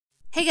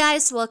Hey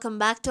guys, welcome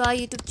back to our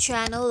YouTube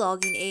channel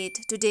Login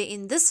 8. Today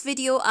in this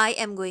video, I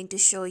am going to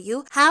show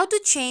you how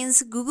to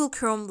change Google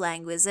Chrome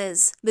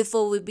languages.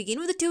 Before we begin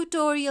with the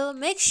tutorial,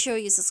 make sure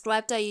you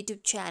subscribe to our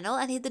YouTube channel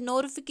and hit the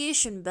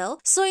notification bell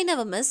so you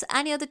never miss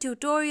any other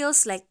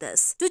tutorials like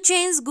this. To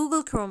change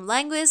Google Chrome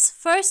language,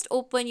 first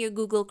open your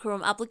Google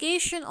Chrome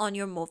application on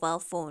your mobile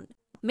phone.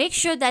 Make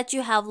sure that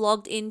you have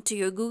logged into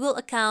your Google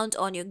account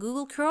on your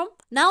Google Chrome.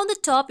 Now on the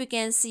top, you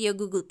can see your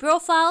Google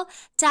profile.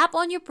 Tap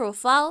on your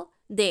profile.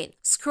 Then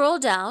scroll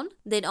down,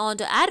 then on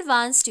to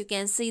advanced you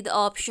can see the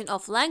option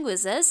of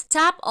languages.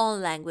 Tap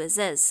on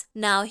languages.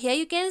 Now here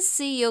you can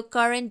see your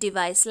current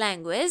device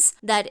language,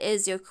 that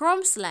is your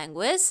Chrome's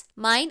language.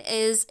 Mine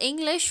is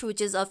English, which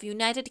is of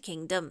United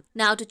Kingdom.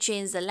 Now to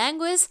change the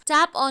language,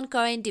 tap on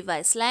current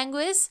device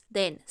language,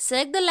 then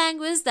select the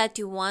language that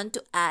you want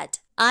to add.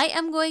 I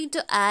am going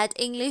to add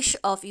English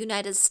of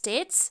United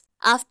States.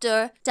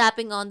 After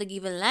tapping on the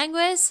given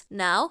language,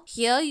 now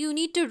here you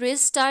need to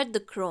restart the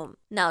Chrome.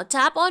 Now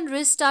tap on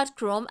Restart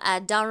Chrome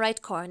at down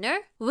right corner.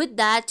 With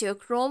that, your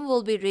Chrome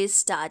will be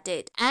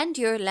restarted and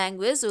your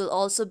language will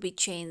also be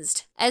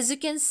changed. As you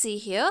can see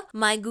here,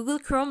 my Google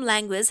Chrome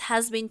language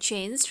has been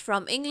changed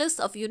from English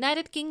of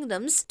United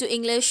Kingdoms to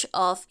English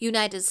of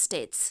United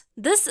States.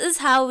 This is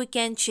how we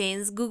can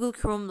change Google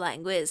Chrome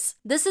language.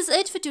 This is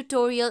it for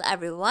tutorial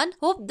everyone.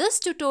 Hope this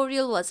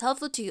tutorial was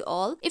helpful to you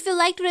all. If you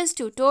liked today's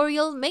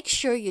tutorial, make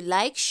sure you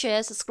like,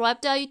 share,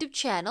 subscribe to our YouTube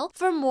channel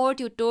for more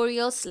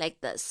tutorials like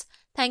this.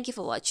 Thank you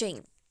for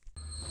watching.